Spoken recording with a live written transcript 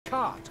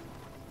cart.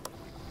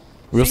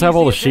 We also have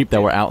all the sheep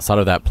that were outside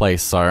of that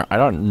place, so I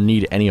don't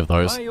need any of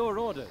those. By your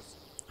orders.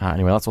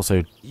 Anyway, let's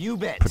also You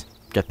bet.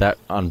 get that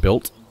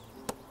unbuilt.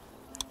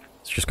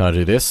 It's just gonna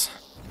do this.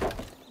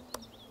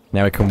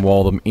 Now we can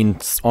wall them in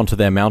onto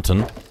their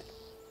mountain.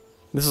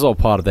 This is all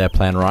part of their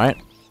plan, right?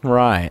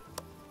 Right.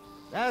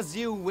 As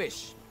you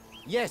wish.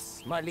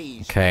 Yes, my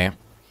liege. Okay.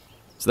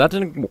 So that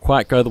didn't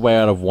quite go the way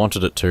I'd have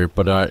wanted it to,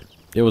 but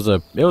it was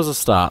a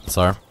start,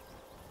 so.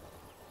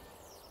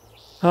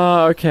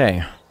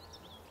 Okay.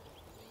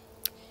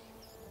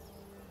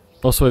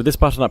 Also, this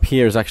button up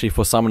here is actually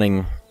for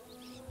summoning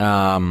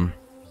an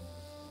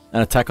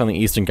attack on the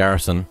eastern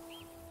garrison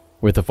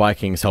with the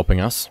Vikings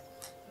helping us.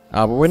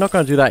 But we're not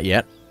going to do that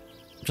yet,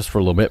 just for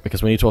a little bit,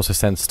 because we need to also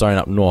send stone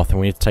up north, and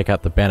we need to take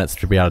out the bandits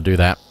to be able to do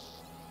that.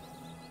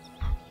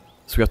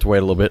 So we have to wait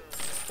a little bit.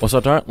 Also,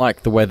 I don't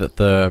like the way that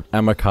the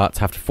ammo carts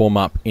have to form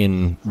up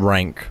in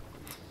rank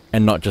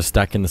and not just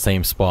stack in the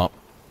same spot.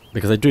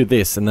 Because they do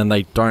this, and then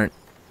they don't...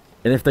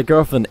 And if they go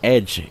off an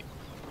edge,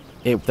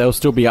 they'll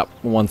still be up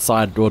on one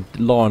side or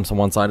low on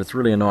one side. It's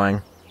really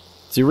annoying.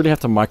 So you really have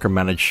to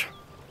micromanage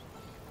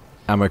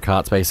ammo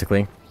carts,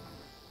 basically.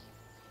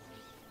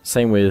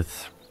 Same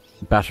with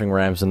battering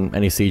rams and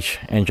any siege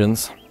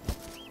engines.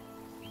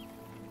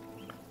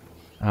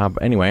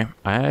 But anyway,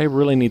 I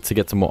really need to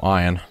get some more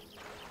iron.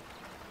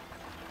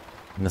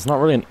 And there's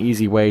not really an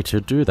easy way to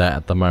do that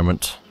at the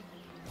moment.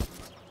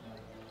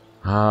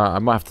 I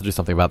might have to do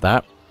something about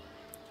that.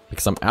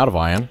 Because I'm out of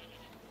iron.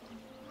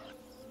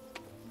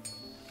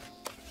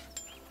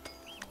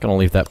 Gonna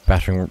leave that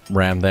battering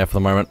ram there for the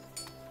moment.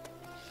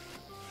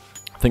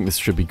 I think this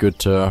should be good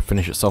to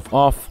finish itself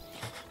off.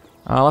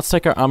 Let's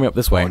take our army up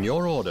this way. On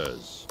your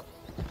orders.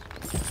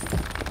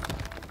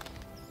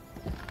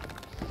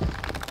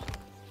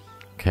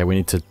 Okay, we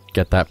need to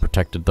get that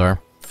protected though,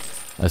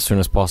 as soon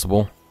as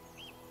possible.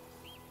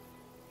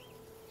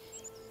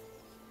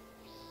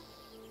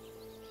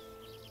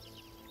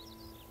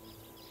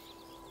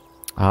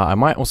 I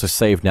might also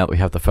save now that we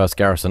have the first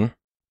garrison.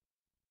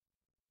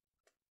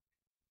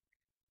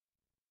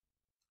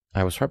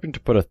 I was hoping to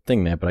put a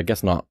thing there, but I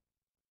guess not.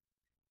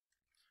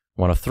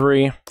 1 of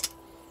 3.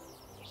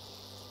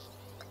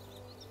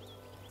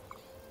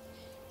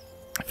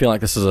 I feel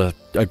like this is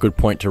a good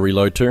point to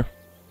reload to.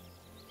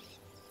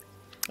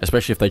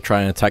 Especially if they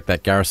try and attack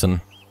that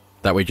garrison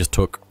that we just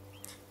took.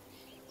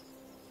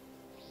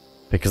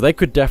 Because they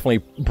could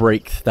definitely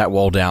break that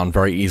wall down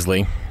very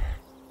easily.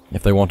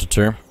 If they wanted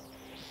to.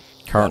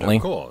 Currently.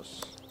 Of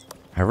course.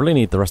 I really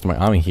need the rest of my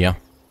army here.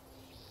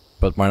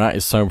 But my knight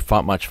is so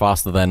much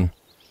faster than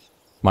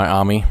my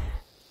army.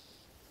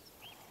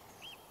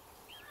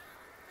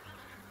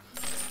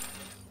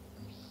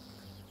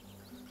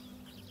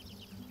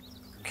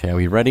 Okay, are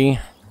we ready?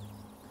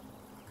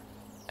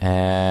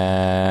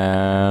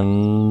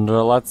 And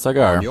let's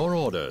go. On your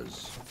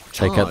orders.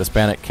 Take out this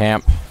bandit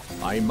camp.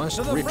 I must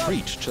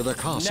retreat to the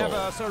castle.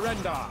 Never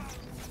surrender.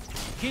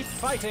 Keep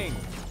fighting.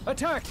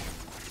 Attack.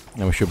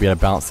 And we should be able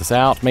to balance this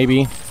out,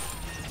 maybe.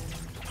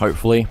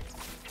 Hopefully.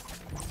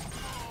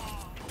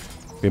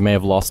 We may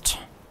have lost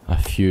a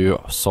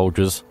few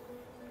soldiers.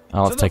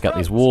 Let's take out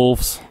these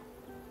wolves.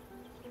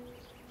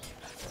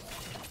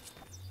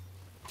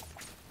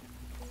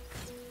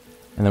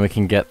 And then we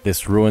can get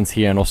this ruins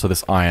here and also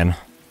this iron.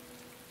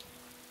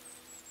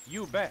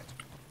 You bet.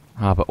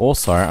 But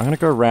also, I'm going to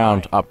go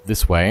around up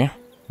this way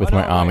with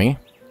my army.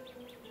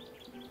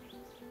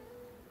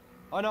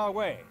 On our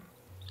way.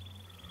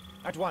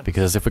 At once.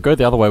 Because if we go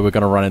the other way, we're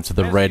going to run into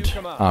the red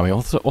army.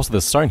 Also,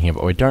 there's stone here,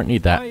 but we don't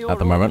need that at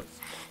the moment.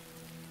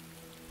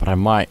 But I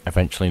might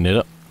eventually need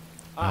it.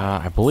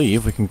 I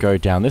believe we can go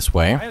down this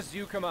way. As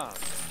you command.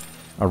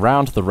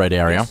 Around the red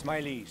area. Yes,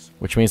 my liege.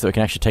 Which means that we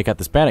can actually take out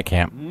this bandit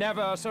camp.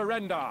 Never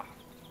surrender.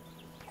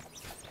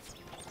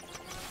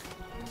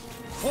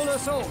 Full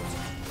assault.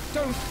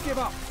 Don't give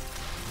up.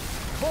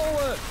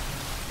 Forward.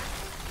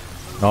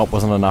 No, it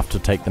wasn't enough to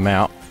take them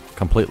out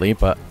completely,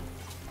 but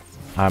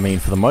I mean,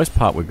 for the most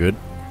part, we're good.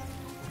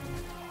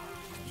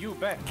 You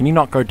bet. Can you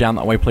not go down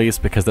that way, please?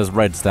 Because there's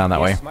reds down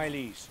that way. Yes, my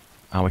liege.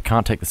 We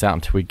can't take this out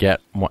until we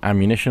get more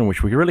ammunition,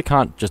 which we really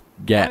can't just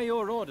get. By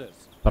your orders.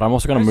 But I'm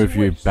also going to As move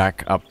you you wish.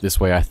 back up this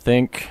way, I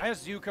think.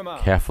 As you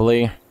command.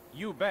 Carefully.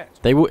 You bet.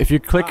 They will, if you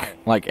click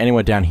like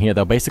anywhere down here,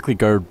 they'll basically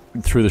go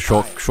through the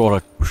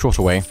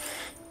shorter way,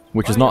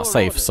 which is By not your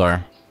safe. orders. So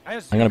I'm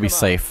As going to you be command.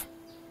 safe.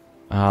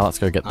 Let's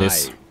go get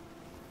this. Aye.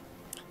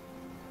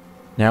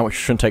 Now, it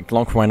shouldn't take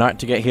long for my knight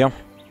to get here.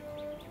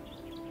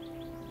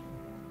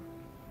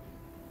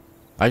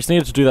 I just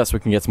needed to do that so we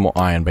can get some more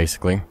iron,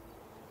 basically.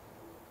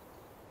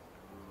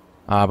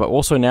 But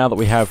also now that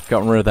we have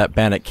gotten rid of that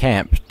bandit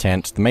camp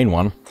tent, the main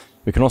one,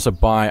 we can also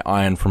buy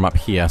iron from up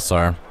here,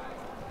 so...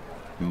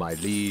 My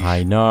liege,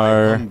 I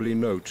know. I humbly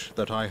note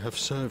that I have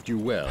served you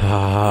well.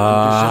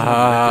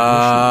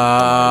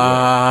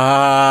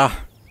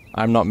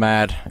 I'm not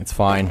mad. It's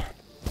fine.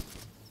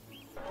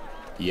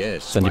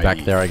 Yes, Send you my back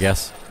liege. there, I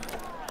guess.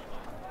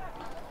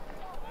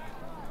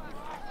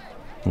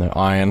 No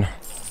iron.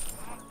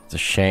 It's a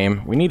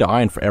shame. We need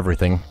iron for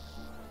everything.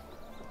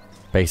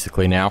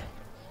 basically, now.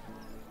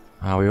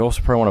 We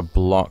also probably want to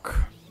block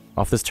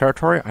off this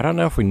territory. I don't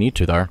know if we need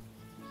to, though.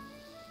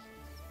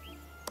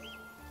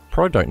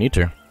 Probably don't need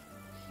to.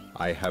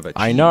 I have achieved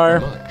I know.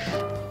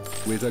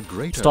 much. With a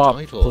greater Stop,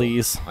 title,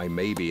 please. I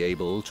may be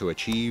able to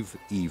achieve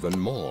even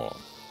more.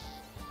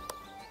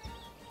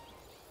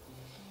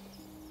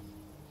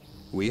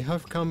 We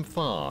have come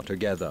far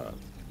together.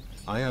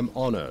 I am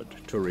honored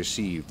to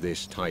receive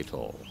this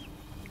title.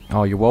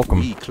 Oh, you're welcome.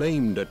 We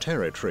claimed a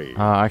territory.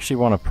 I actually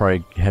want to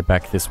probably head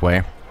back this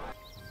way.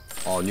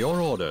 On your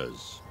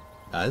orders,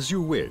 as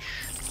you wish.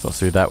 So let's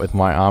do that with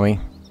my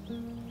army.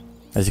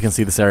 As you can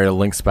see, this area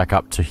links back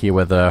up to here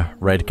where the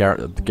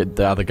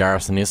the other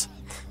garrison is.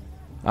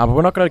 But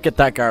we're not going to get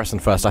that garrison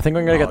first. I think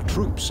we're going to Our get...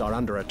 troops are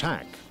under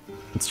attack.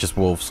 It's just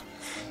wolves.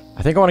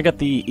 I think I want to get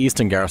the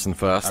eastern garrison A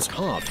first.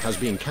 cart has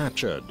been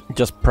captured.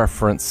 Just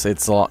preference.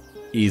 It's a lot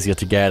easier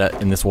to get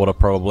it in this water,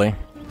 probably.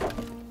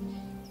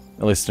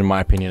 At least in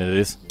my opinion it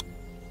is.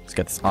 Let's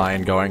get this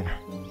iron going.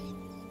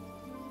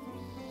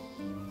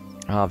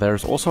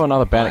 There's also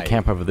another bandit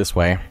camp over this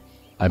way,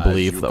 I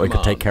believe, that we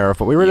could take care of,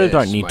 but we really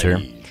don't need to.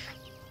 liege.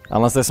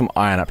 Unless there's some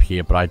iron up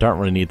here, but I don't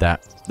really need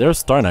that. There's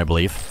stone, I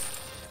believe.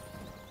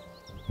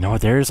 No,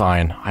 there is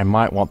iron. I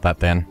might want that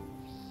then.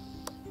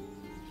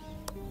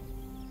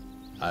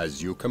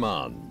 As you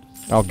command.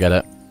 I'll get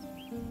it.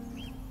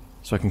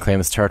 So I can claim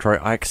this territory.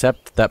 I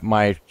accept that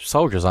my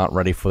soldiers aren't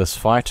ready for this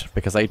fight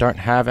because they don't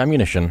have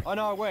ammunition. On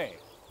our way.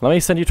 Let me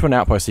send you to an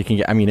outpost so you can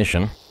get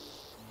ammunition.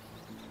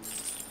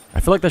 I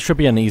feel like there should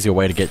be an easier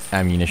way to get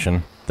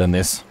ammunition than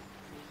this.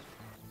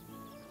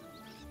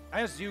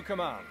 As you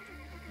command.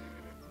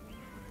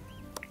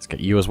 Let's get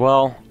you as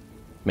well.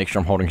 Make sure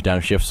I'm holding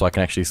down shift so I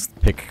can actually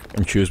pick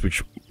and choose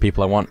which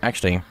people I want.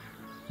 Actually,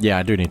 yeah,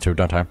 I do need to,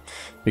 don't I?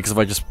 Because if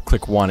I just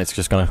click one, it's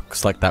just going to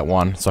select that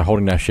one. So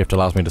holding down shift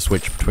allows me to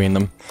switch between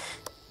them.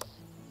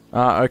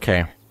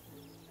 Okay.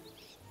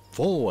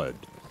 Forward.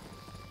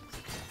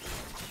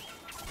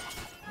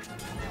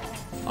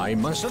 I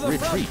must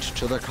retreat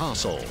to the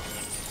castle.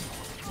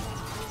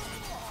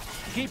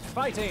 Keep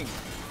fighting.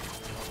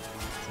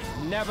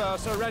 Never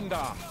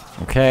surrender.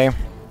 Okay.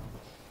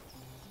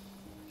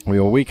 We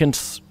were weakened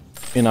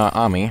in our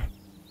army,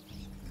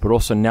 but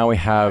also now we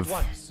have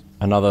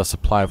another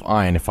supply of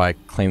iron if I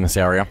claim this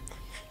area.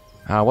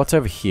 What's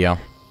over here?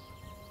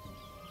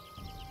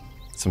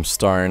 Some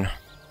stone.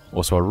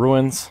 Also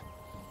ruins.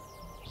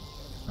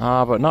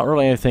 But not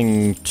really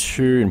anything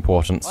too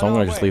important, so I'm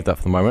going to just leave that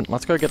for the moment.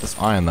 Let's go get this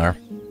iron though.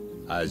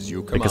 As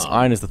you command. Because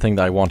iron is the thing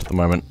that I want at the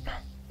moment.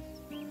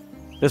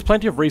 There's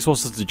plenty of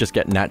resources to just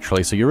get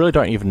naturally, so you really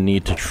don't even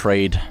need to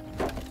trade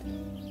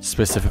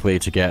specifically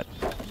to get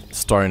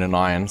stone and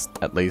iron,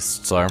 at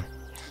least, so...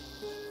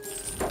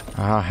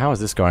 how is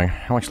this going?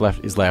 How much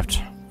left is left?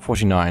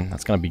 49.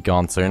 That's going to be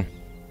gone soon.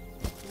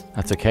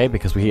 That's okay,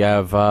 because we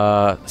have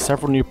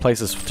several new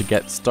places to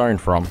get stone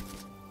from.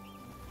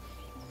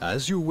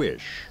 As you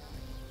wish.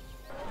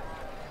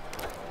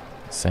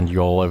 Send you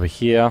all over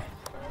here.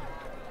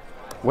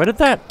 Where did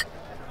that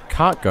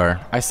cart go?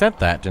 I sent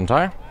that, didn't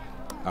I?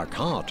 A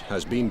cart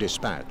has been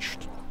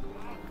dispatched.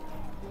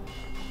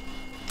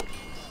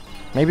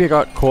 Maybe I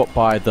got caught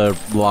by the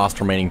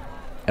last remaining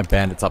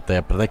bandits up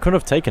there, but they couldn't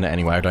have taken it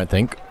anyway, I don't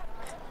think.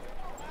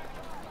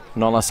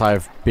 Not unless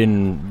I've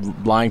been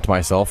lying to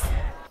myself.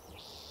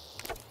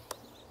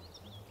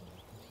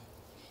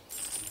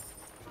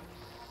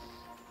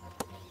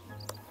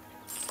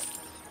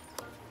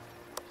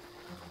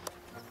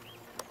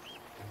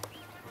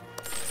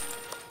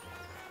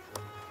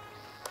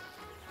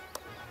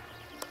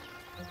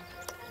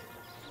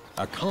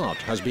 A cart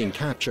has been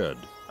captured.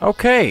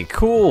 Okay,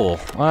 cool.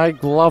 I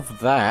love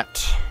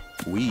that.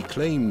 We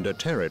claimed a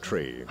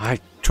territory. I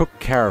took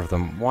care of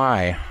them.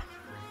 Why?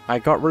 I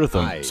got rid of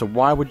them, so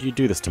why would you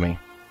do this to me?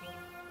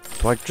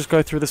 Do I just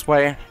go through this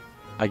way?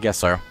 I guess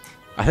so.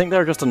 I think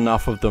there are just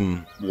enough of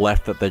them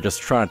left that they're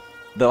just trying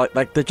to...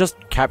 They're just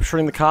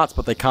capturing the carts,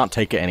 but they can't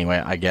take it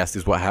anyway, I guess,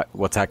 is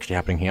what's actually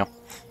happening here.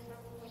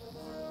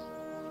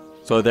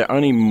 So they're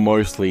only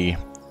mostly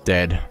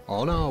dead.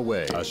 On our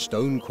way, a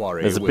stone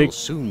quarry will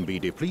soon be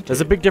depleted. There's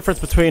a big difference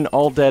between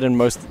all dead and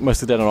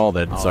mostly dead and all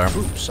dead, so... Our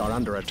troops are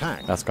under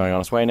attack. That's going on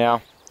its way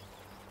now.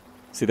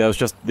 See, there was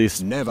just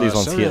these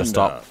ones here to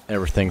stop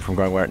everything from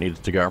going where it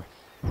needed to go.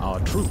 Our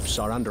troops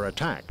are under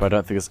attack. But I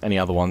don't think there's any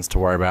other ones to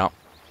worry about.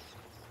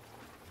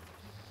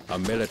 A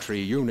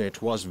military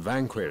unit was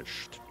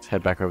vanquished. Let's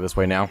head back over this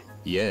way now.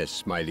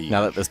 Yes, my liege.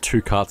 Now that there's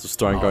 2 carts of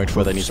stone going to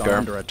where they need to go.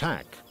 Under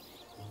attack.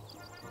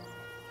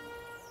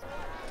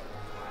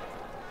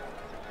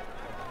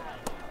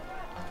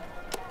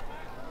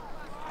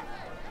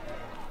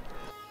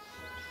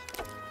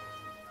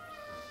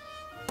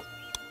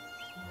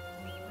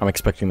 I'm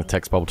expecting the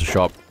text bubble to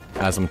show up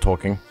as I'm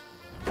talking.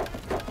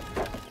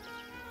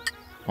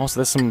 Also,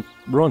 there's some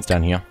ruins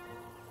down here.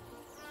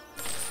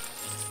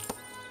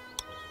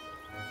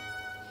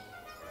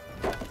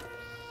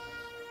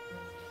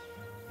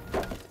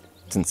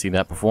 Didn't see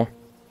that before.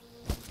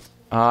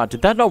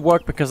 Did that not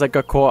work because I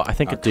got caught? I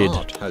think it did.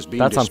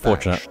 That's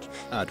unfortunate.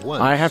 At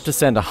once. I have to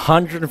send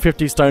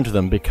 150 stone to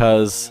them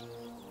because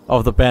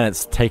of the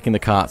bandits taking the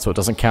cart, so it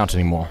doesn't count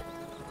anymore.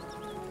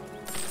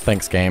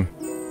 Thanks, game.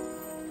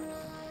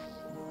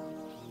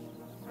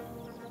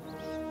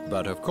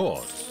 But of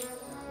course.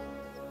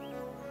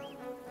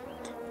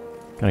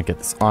 Gonna get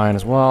this iron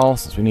as well,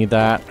 since we need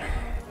that.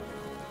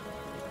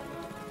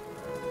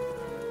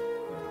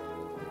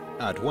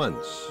 At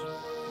once.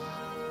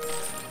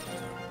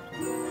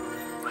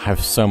 I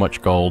have so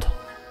much gold.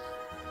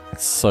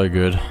 It's so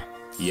good.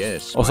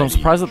 Yes. Also, my I'm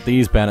surprised liege. that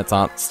these bandits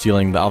aren't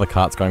stealing the other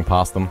carts going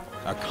past them.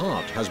 A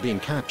cart has been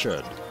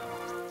captured.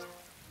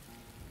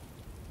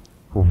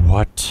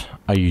 What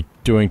are you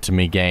doing to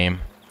me,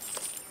 game?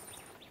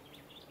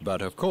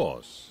 But of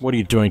course. What are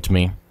you doing to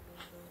me?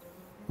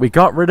 We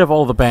got rid of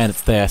all the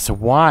bandits there, so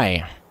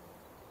why?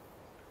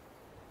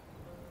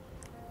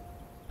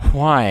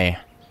 Why?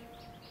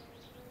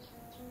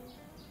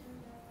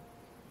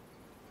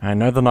 I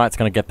know the knight's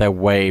gonna get their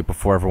way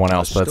before everyone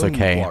else, but it's stone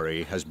okay.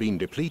 quarry has been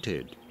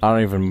depleted. I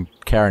don't even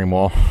care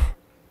anymore.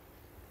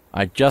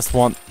 I just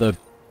want the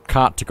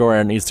cart to go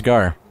where it needs to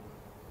go.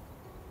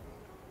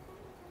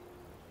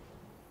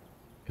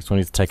 Guess we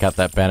need to take out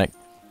that bandit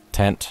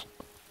tent.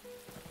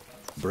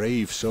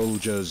 Brave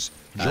soldiers,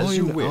 As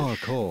you join wish. our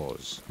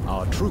cause.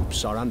 Our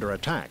troops are under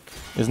attack.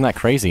 Isn't that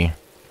crazy?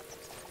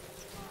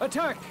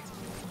 Attack!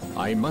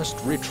 I must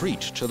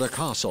retreat to the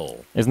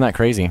castle. Isn't that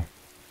crazy?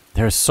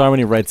 There are so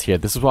many reds here.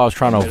 This is what I was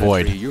trying to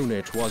avoid. The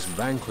unit was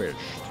vanquished.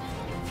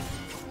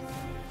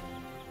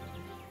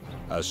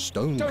 A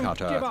stone Don't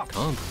cutter give up.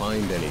 can't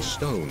find any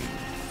stone.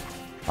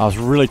 I was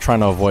really trying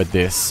to avoid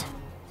this.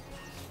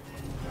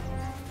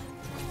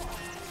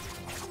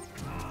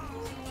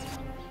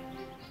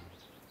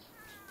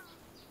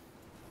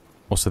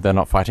 Also, they're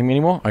not fighting me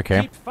anymore?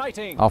 Okay. Keep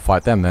fighting! I'll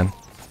fight them then.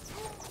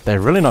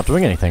 They're really not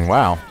doing anything.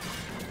 Wow.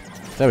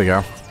 There we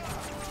go.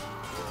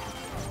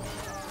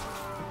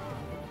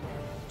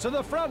 To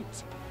the front!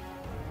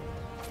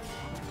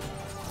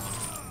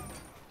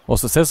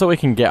 Also, it says that we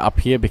can get up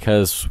here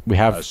because we A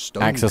have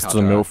stone access to the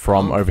cutter mill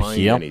from can't over find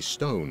here. any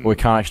stone. We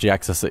can't actually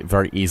access it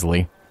very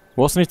easily.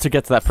 We also need to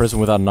get to that prison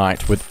with our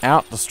knight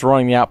without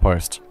destroying the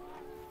outpost.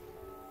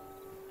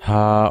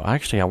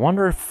 Actually, I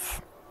wonder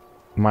if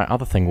my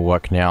other thing will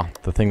work now.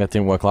 The thing that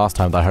didn't work last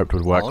time that I hoped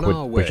would work, On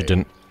our which way. it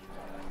didn't.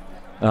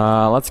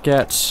 Let's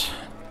get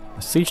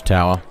a siege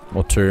tower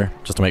or two,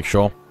 just to make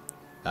sure.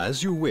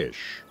 As you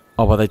wish.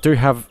 Oh, but they do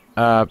have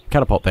a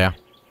catapult there.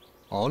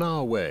 On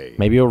our way.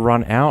 Maybe it'll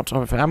run out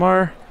of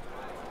ammo?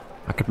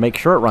 I could make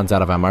sure it runs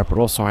out of ammo, but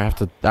also I have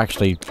to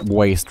actually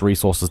waste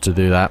resources to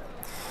do that.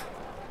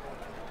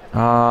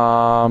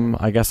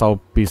 I guess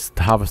I'll be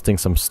harvesting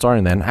some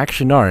stone then.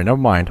 Actually, no, never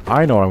mind.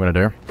 I know what I'm going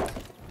to do.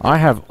 I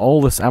have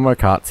all this ammo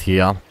carts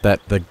here that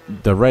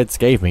the Reds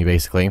gave me,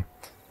 basically. I'm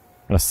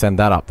going to send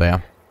that up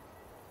there.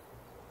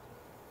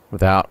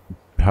 Without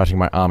hurting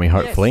my army,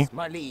 hopefully. Yes,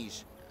 my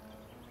liege.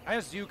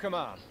 As you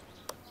command.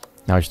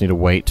 Now I just need to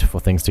wait for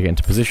things to get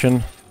into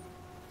position.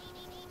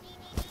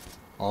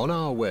 On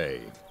our way.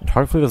 And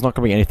hopefully there's not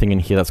going to be anything in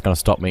here that's going to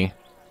stop me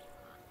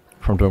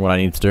from doing what I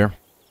need to do.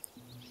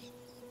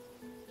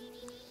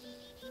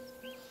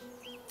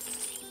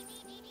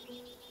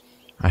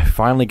 I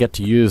finally get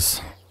to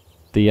use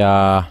the,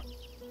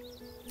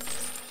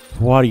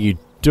 What are you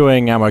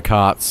doing, ammo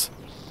carts?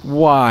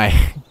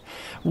 Why?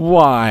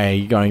 Why are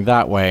you going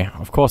that way?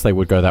 Of course they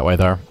would go that way,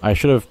 though. I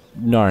should have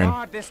known.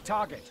 Guard this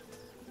target.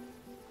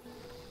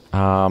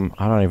 I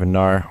don't even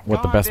know what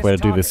the Guard best way to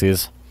this do this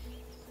is.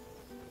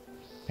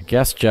 I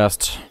guess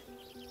just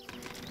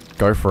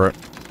go for it.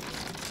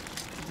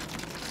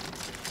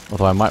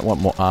 Although I might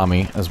want more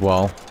army as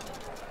well.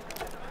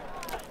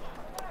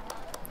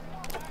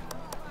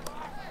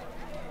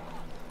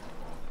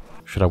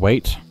 Should I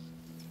wait?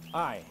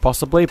 Aye.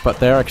 Possibly, but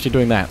they're actually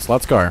doing that, so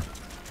let's go.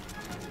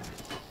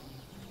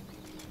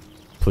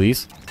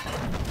 Please.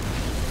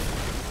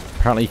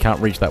 Apparently you can't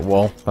reach that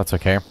wall. That's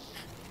okay.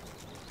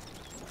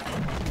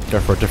 Go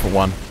for a different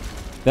one.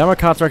 The ammo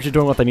carts are actually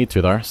doing what they need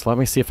to, though, so let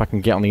me see if I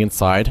can get on the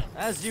inside.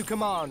 As you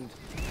command.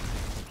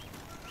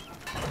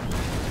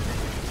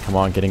 Come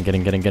on, get in, get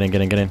in, get in, get in,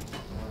 get in, get in.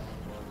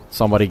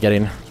 Somebody get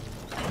in.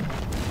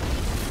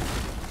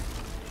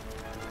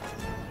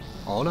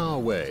 On our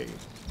way.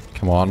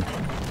 Come on.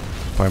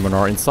 Bowmen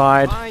are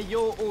inside. By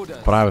your order.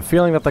 But I have a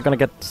feeling that they're going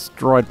to get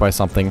destroyed by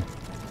something.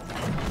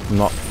 I'm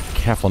not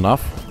careful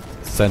enough.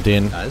 Sent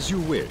in As you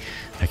wish.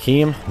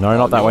 Hakim. No,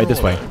 not that way.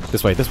 This way.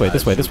 This way, this way,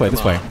 this way, this way,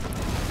 this way.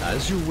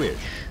 As you wish.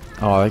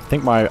 Oh, I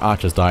think my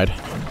archers died.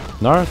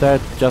 No, they're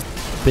just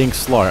being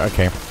slow.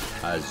 Okay.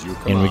 As you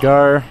command. In we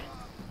go.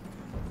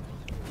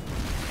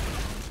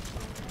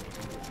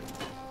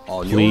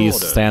 On your Please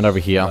orders. stand over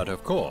here. But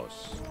of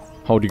course.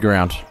 Hold your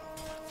ground.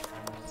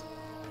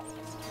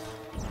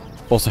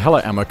 Also, hello,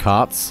 ammo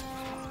carts.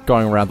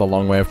 Going around the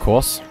long way, of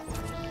course.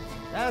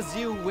 As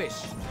you wish.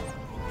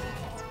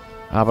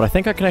 But I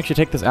think I can actually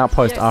take this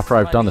outpost Yes, after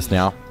I've my done this liege.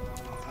 now.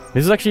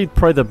 This is actually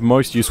probably the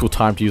most useful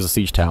time to use a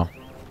siege tower.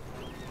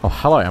 Oh,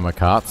 hello, ammo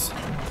carts.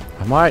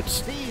 I might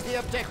Seize the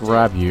objective.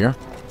 grab you.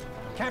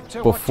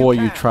 Capture before what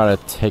you can. try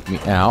to take me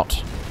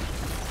out,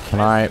 can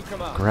I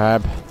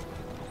grab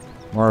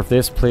more of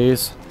this,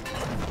 please?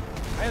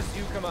 As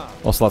you command.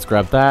 Also, let's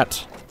grab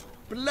that.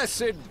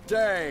 Blessed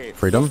day!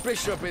 Freedom. The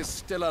bishop is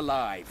still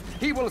alive.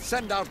 He will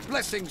send out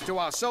blessings to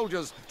our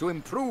soldiers to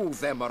improve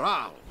their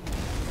morale.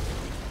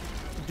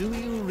 Do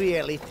you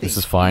really think This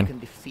is fine. you can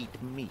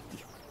defeat me?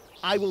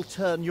 I will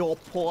turn your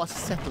poor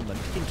settlement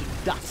into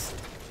dust.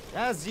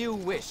 As you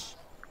wish.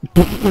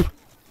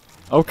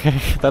 Okay,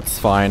 that's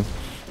fine,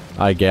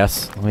 I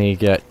guess. Let me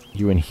get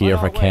you in here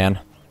if I can.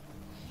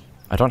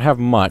 I don't have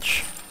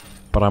much,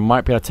 but I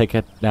might be able to take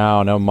it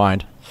now. Never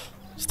mind.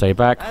 Stay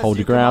back, hold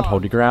your ground,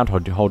 hold your ground,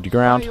 hold your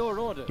ground.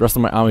 The rest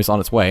of my army's on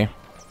its way.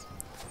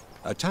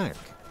 Attack.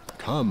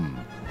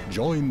 Come.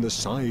 Join the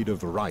side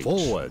of right.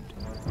 Forward.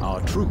 Our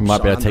troops We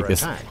might be are able to take under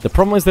this. attack. The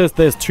problem is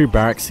there's 2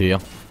 barracks here,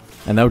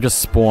 and they'll just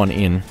spawn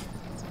in.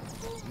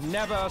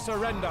 Never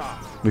surrender.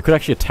 We could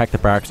actually attack the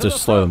barracks to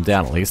slow them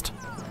down at least.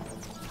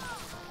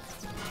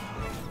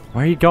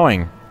 Where are you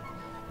going?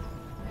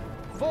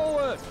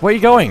 Forward. Where are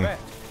you going?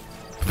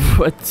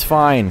 It's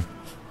fine.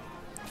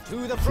 To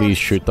the front. Please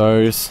shoot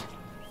those.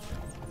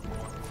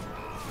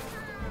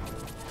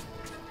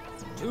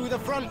 To the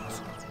front.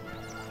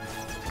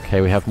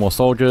 Okay, we have more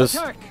soldiers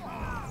Attack.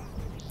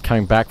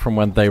 coming back from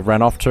when they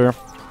ran off to.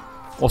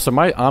 Also,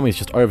 my army's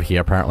just over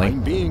here apparently,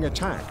 I'm being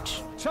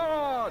attacked.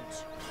 Charge.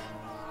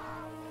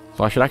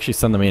 so I should actually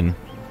send them in.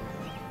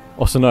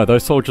 Also, no,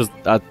 those soldiers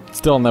are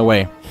still on their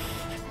way.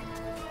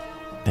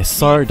 They're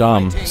so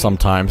dumb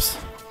sometimes.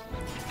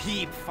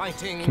 Keep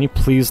fighting. Can you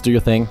please do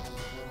your thing?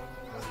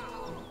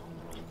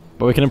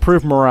 But we can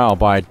improve morale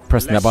by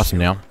pressing that Bless button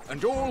you, now.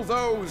 And all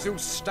those who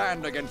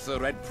stand against the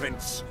Red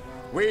Prince,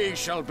 we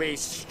shall be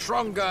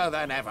stronger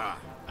than ever.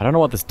 I don't know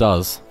what this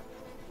does.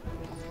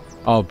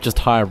 Oh, just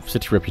higher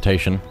city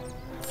reputation,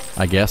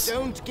 I guess.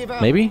 Don't give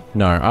up. Maybe?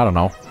 No, I don't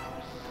know.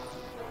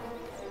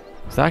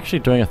 Is that actually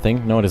doing a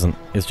thing? No, it isn't.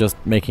 It's just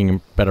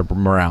making better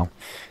morale.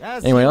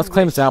 As Anyway, you let's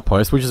claim wish. this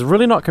outpost, which is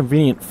really not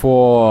convenient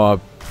for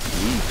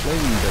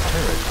Reclaim the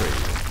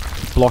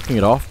territory. blocking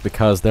it off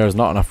because there is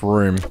not enough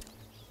room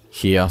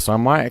here. So I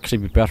might actually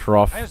be better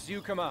off As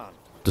you command.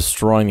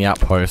 destroying the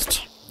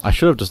outpost. I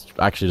should have just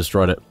actually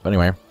destroyed it. But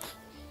anyway,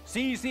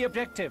 Seize the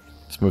objective.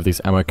 let's move these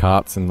ammo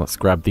carts and let's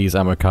grab these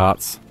ammo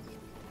carts.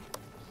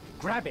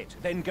 Grab it,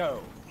 then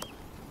go.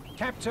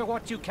 Capture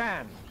what you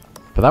can.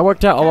 But that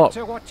worked out a lot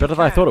Capture what you better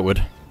than I can. thought it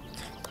would.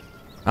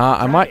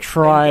 I might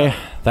try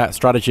that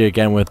strategy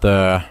again with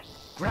the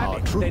Grab Our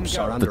it, then troops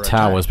go. are under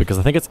towers attack. because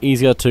I think it's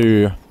easier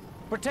to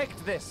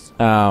Protect this.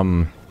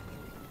 climb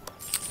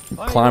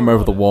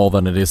over the wall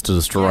than it is to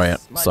destroy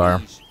Yes, it. my So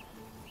liege.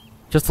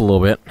 just a little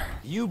bit.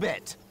 You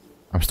bet.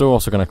 I'm still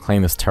also going to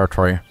claim this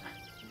territory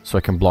so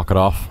I can block it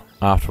off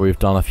after we've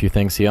done a few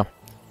things here.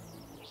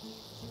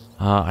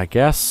 I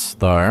guess,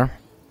 though,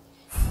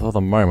 for the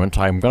moment,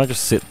 I'm going to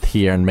just sit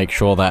here and make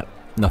sure that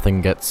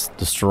nothing gets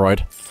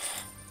destroyed.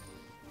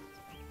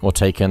 Or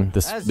taken,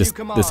 As you this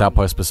command.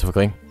 outpost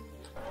specifically.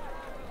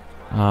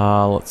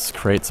 Let's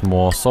create some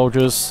more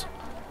soldiers.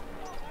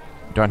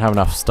 Don't have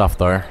enough stuff,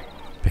 though,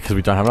 because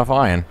we don't have enough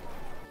iron.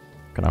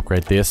 Gonna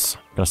upgrade this.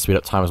 Gonna speed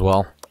up time as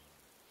well.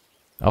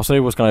 I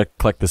also was going to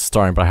collect this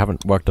stone, but I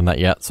haven't worked on that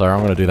yet, so I'm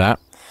going to do that.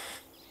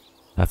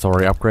 That's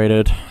already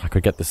upgraded. I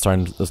could get this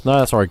stone. No,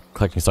 that's already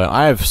collecting stone.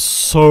 I have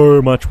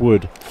so much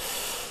wood.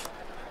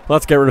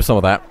 Let's get rid of some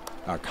of that.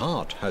 A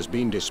cart has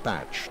been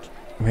dispatched.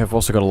 We have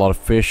also got a lot of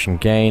fish and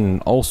game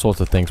and all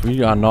sorts of things.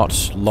 We are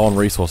not low on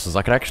resources.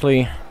 I could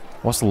actually...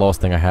 What's the lowest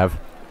thing I have?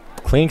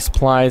 Cleaning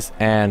supplies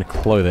and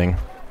clothing.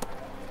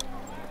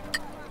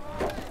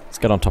 Let's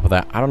get on top of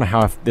that. I don't know how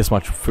I have this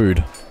much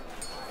food.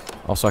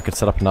 Also, I could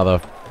set up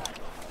another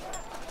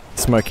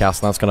smokehouse,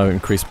 and that's going to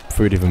increase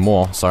food even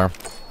more, so...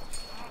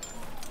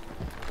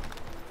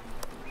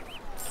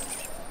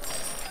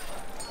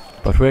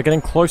 But we're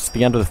getting close to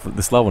the end of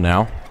this level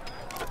now.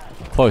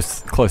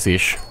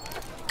 Close-ish.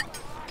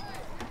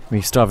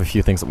 We still have a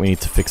few things that we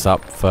need to fix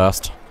up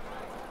first.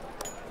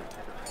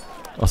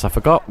 Also, I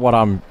forgot what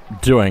I'm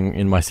doing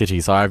in my city,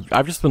 so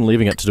I've just been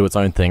leaving it to do its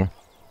own thing.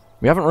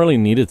 We haven't really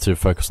needed to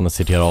focus on the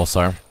city at all,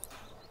 so...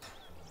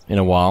 in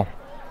a while.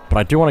 But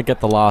I do want to get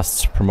the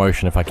last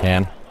promotion if I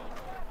can.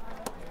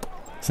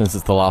 Since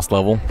it's the last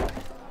level.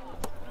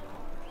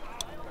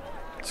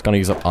 Just gonna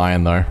use up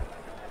iron, though.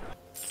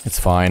 It's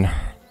fine.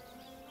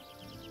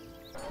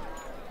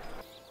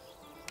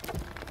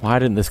 Why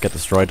didn't this get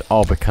destroyed?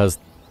 Oh, because...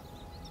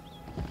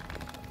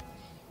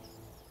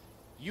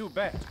 You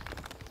bet.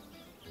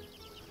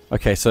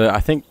 Okay, so I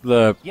think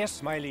the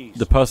Yes, my liege.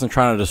 person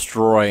trying to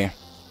destroy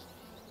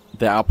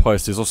the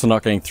outpost is also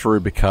not getting through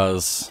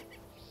because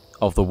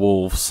of the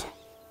wolves.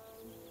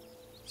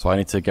 So I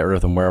need to get rid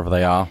of them wherever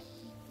they are.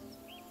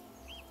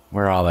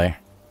 Where are they?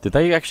 Did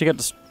they actually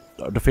get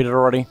defeated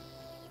already?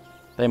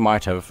 They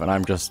might have, and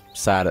I'm just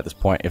sad at this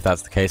point if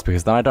that's the case,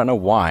 because then I don't know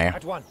why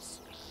At once.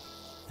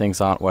 things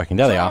aren't working.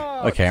 There they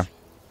are. Okay.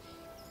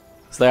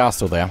 So they are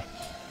still there.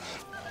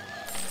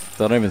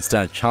 They don't even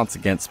stand a chance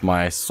against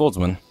my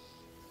swordsman.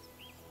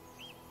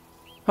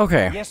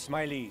 Okay. Yes,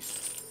 my liege.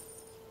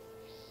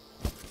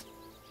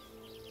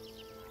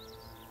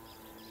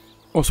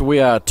 Also, we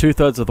are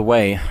 2/3 of the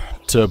way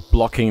to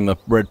blocking the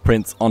Red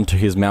Prince onto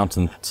his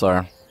mountain,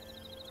 so...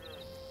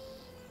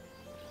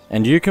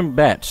 And you can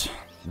bet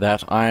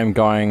that I am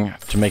going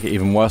to make it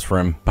even worse for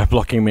him by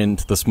blocking him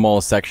into the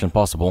smallest section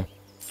possible.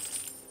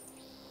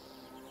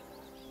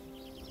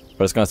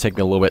 But it's going to take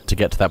me a little bit to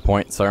get to that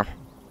point, so...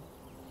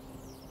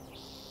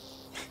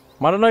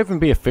 Might not even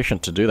be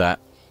efficient to do that.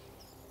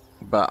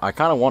 But I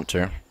kind of want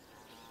to.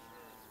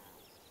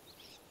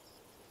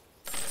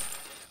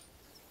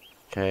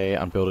 Okay,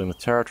 I'm building the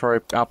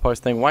territory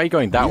outpost thing. Why are you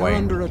going that way?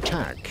 Under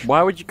attack.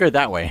 Why would you go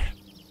that way?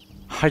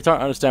 I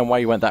don't understand why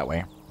you went that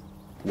way.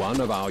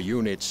 One of our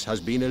units has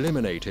been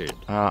eliminated.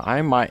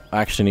 I might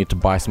actually need to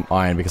buy some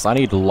iron, because I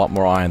need a lot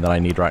more iron than I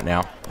need right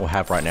now, or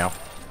have right now.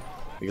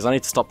 Because I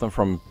need to stop them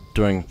from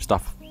doing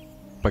stuff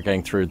by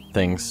getting through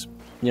things.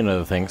 You know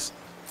the things.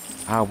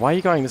 Why are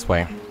you going this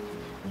way?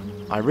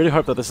 I really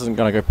hope that this isn't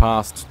going to go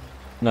past...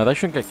 No, they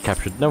shouldn't get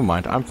captured. Never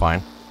mind, I'm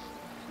fine.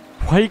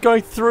 Why are you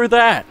going through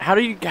that?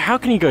 How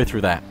can you go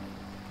through that?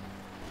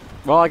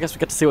 Well, I guess we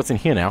get to see what's in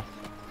here now.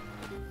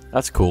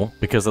 That's cool,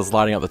 because it's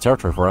lighting up the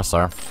territory for us,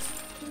 so...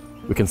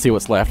 We can see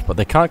what's left, but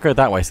they can't go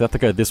that way, so they have to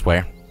go this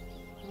way.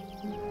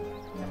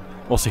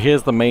 Also,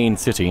 here's the main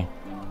city.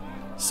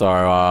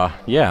 So,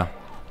 yeah.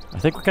 I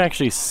think we can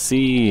actually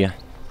see...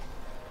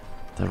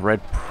 the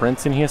Red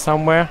Prince in here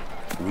somewhere?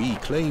 We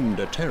claimed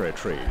a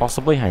territory.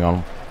 Possibly? Hang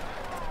on.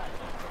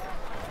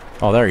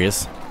 Oh, there he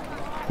is.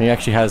 He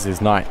actually has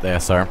his knight there,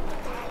 so...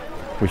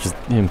 Which is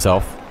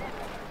himself.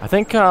 I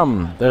think, there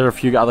are a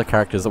few other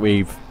characters that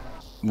we've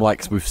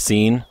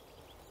seen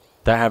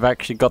that have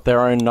actually got their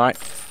own knight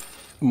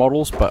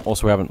models, but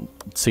also we haven't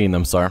seen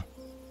them, so...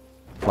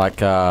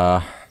 Like,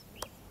 I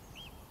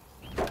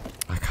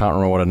can't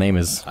remember what her name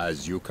is.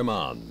 As you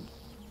command.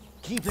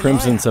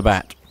 Crimson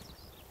Sabat.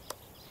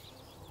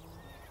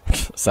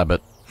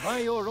 Sabbat. By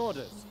your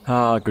orders.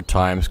 Good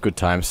times, good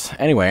times.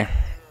 Anyway,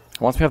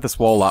 once we have this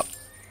wall up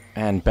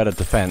and better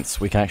defense,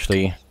 we can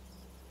actually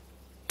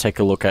take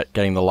a look at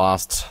getting the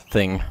last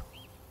thing.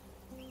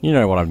 You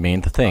know what I mean,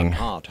 the thing.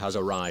 Cart has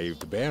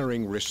arrived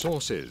bearing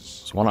resources.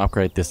 So I want to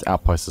upgrade this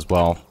outpost as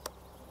well,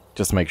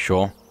 just to make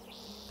sure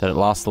that it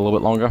lasts a little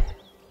bit longer.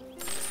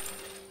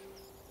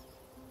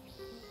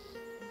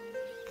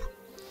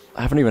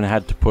 I haven't even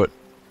had to put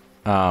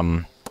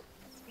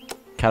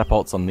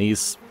catapults on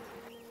these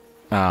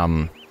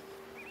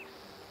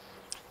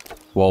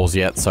walls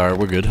yet, so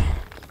we're good.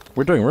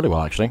 We're doing really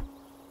well, actually.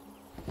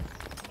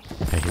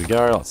 Okay, here we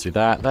go. Let's do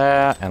that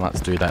there, and let's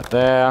do that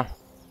there.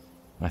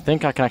 I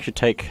think I can actually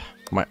take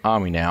my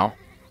army now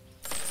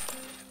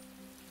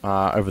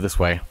over this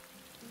way.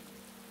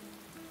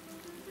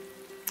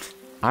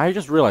 I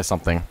just realized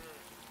something.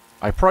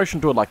 I probably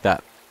shouldn't do it like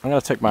that. I'm going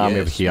to take my army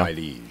over here. My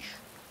liege.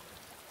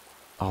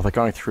 Oh, they're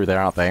going through there,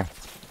 aren't they? Of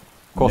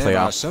course they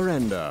are.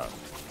 Surrender.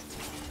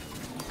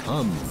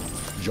 Come,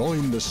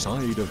 join the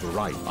side of the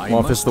right. Well,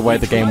 if this is the way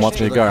the game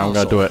wants me to go, I'm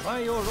going to do it.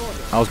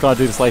 I was going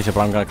to do this later, but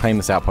I'm going to claim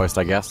this outpost,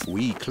 I guess.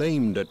 We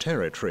claimed a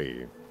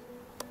territory.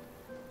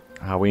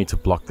 We need to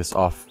block this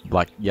off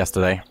like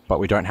yesterday, but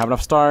we don't have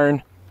enough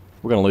stone.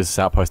 We're going to lose this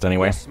outpost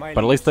anyway. Yes, but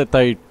at least that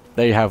they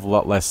have a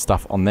lot less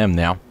stuff on them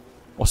now.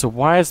 Also,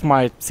 why is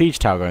my siege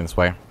tower going this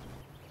way?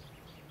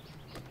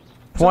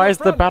 Why is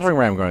the battering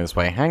ram going this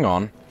way? Hang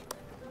on.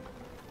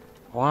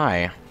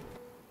 Why?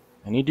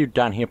 I need you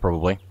down here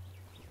probably,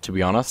 to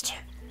be honest.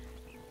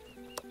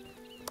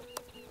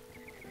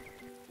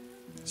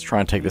 Let's try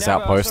and take this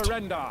outpost.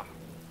 Surrender.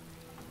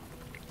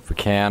 If we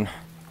can.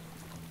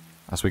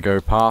 As we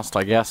go past,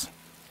 I guess.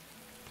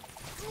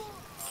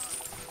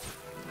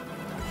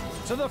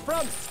 To the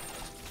front.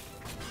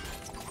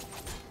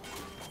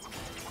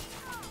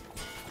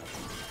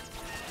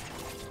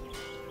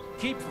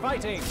 Keep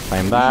fighting.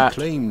 Claim We that.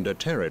 claimed a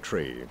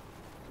territory.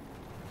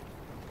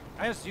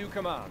 As you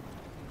command.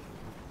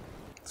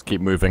 Let's keep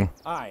moving.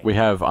 Aye. We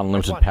have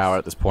unlimited At once. power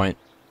at this point.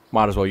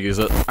 Might as well use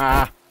it.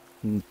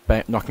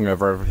 Knocking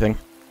over everything.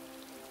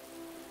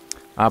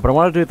 But I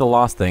want to do the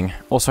last thing.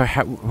 Also,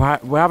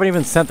 we haven't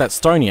even sent that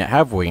stone yet,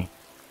 have we?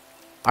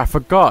 I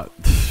forgot.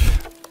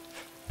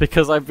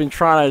 Because I've been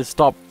trying to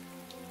stop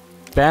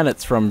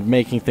bandits from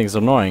making things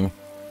annoying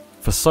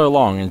for so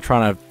long and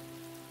trying to...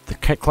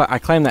 I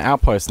claimed the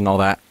outpost and all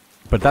that,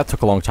 but that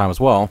took a long time as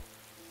well.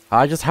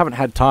 I just haven't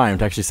had time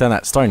to actually send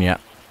that stone yet.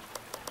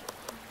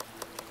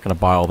 Gonna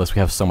buy all this, we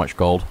have so much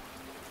gold.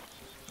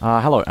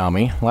 Hello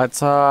army. Let's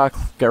get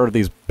rid of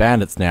these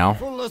bandits now.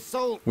 Full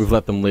assault. We've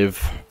let them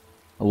live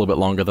a little bit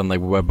longer than they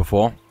were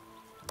before.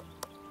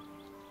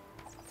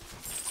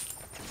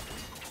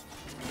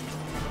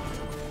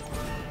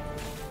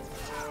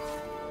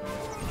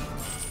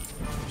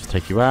 Just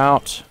take you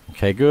out.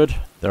 Okay, good.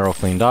 They're all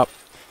cleaned up.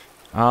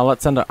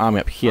 Let's send our army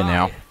up here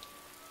now.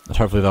 And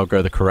hopefully they'll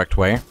go the correct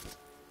way.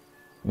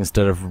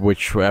 Instead of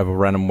whichever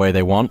random way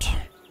they want.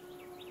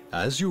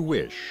 As you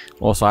wish.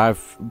 Also,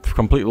 I've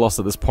completely lost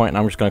at this point, and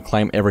I'm just going to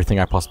claim everything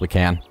I possibly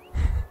can.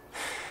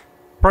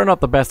 Probably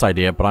not the best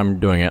idea, but I'm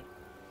doing it.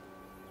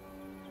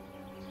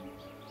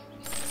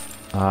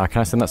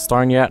 Can I send that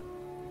stone yet?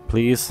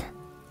 Please?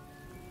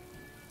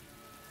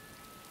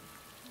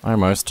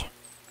 Almost.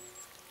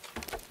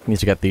 Need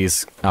to get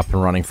these up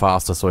and running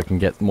faster so we can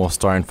get more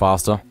stone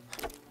faster.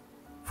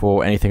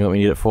 For anything that we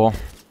need it for.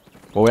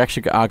 Well, we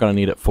actually are going to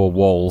need it for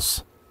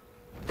walls.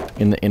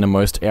 In the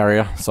innermost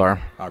area, so...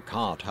 Our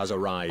cart has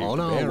arrived on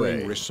our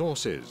way.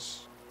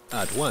 Resources.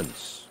 At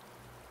once.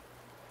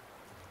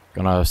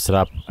 Gonna set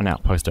up an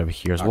outpost over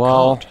here as Our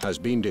well. cart has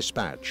been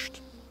dispatched.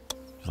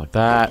 Just like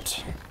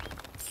that.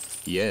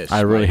 Yes.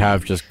 I really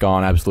have just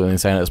gone absolutely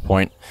insane at this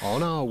point.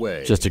 On our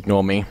way. Just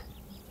ignore me.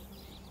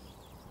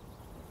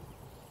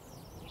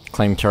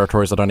 Claim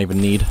territories I don't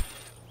even need.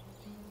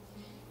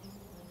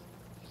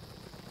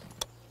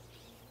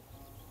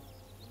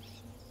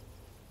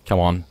 Come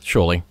on,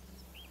 surely.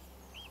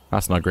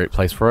 That's not a great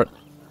place for it.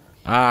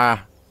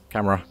 Ah,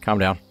 camera, calm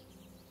down.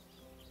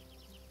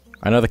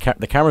 I know the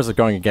cameras are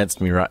going against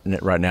me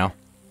right now.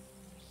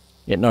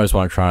 It knows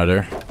what I'm trying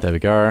to do. There we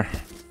go.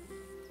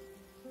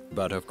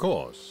 But of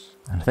course.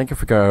 I think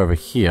if we go over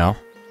here...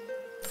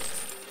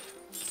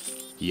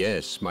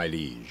 Yes, my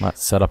liege.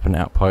 Let's set up an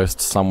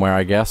outpost somewhere,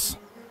 I guess.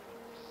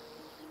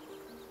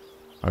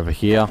 Over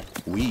here.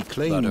 We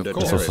claimed a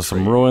There's also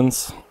some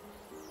ruins.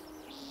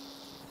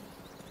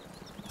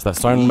 Has that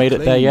stone made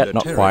it there yet?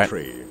 Not quite.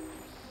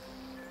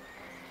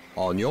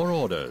 On your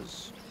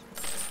orders.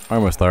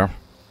 Almost there.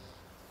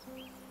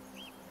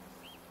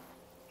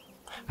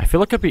 I feel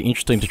like it'd be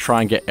interesting to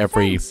try and get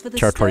every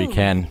territory you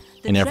can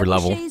in every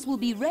level. The trebuchets will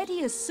be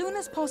ready as soon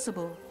as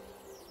possible.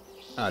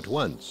 At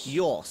once.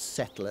 Your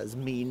settlers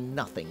mean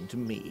nothing to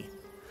me.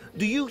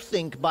 Do you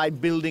think by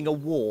building a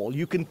wall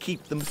you can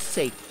keep them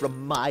safe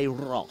from my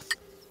wrath?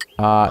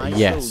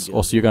 Yes.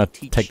 Also, you're gonna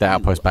take the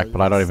outpost back,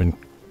 but I don't even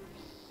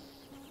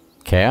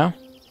care.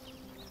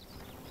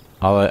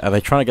 Are they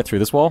trying to get through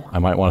this wall? I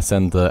might want to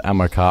send the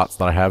ammo carts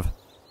that I have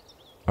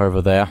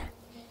over there.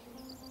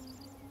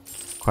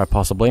 Quite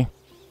possibly.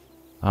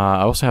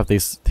 I also have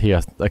these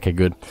here. Okay,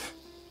 good.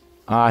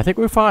 I think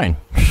we're fine.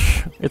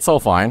 It's all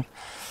fine.